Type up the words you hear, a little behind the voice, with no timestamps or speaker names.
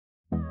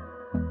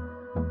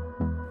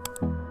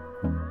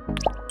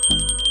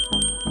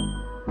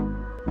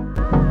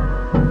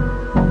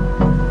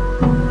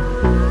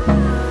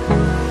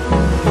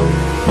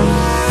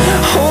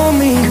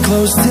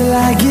close till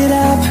I get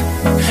up.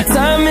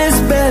 Time is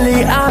barely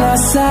on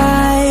our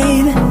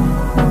side.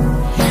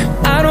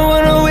 I don't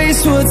wanna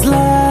waste what's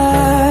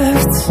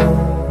left.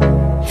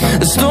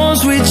 The storms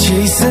we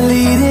chase are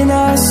leading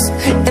us,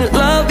 and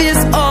love is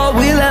all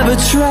we'll ever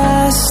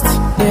trust.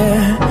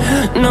 Yeah,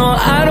 no,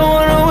 I don't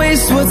wanna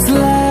waste what's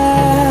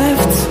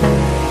left.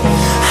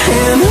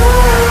 And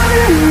on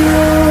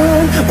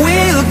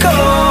we'll go,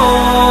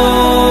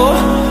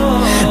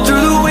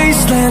 through the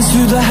wastelands,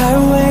 through the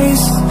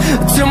highways,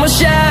 till my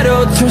shadow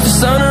turns to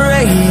sun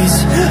rays.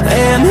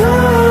 And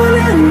on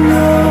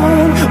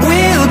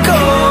we'll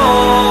go,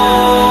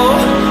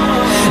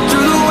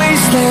 through the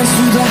wastelands,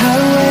 through the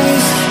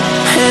highways,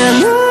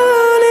 and on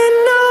we'll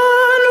go.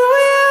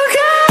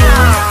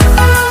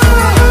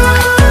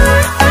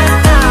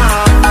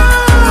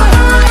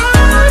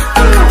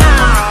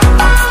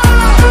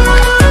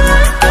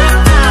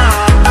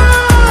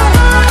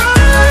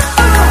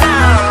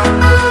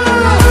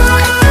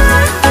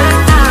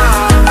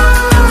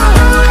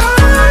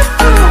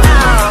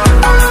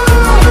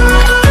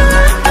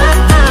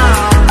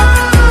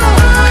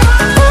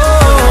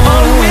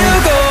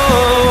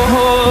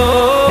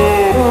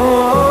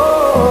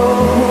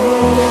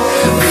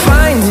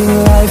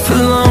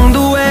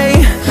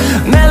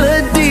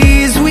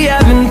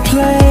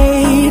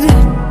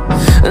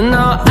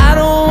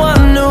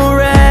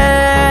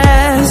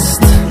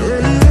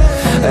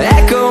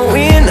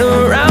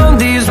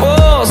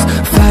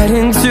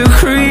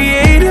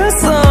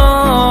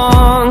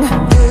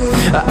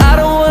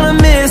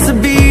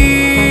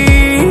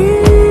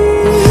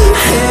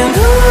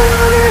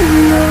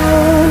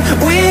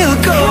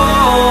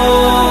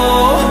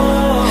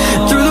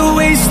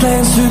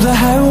 Through the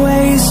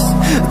highways,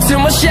 till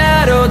my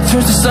shadow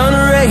turns to sun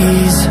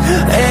rays.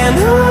 And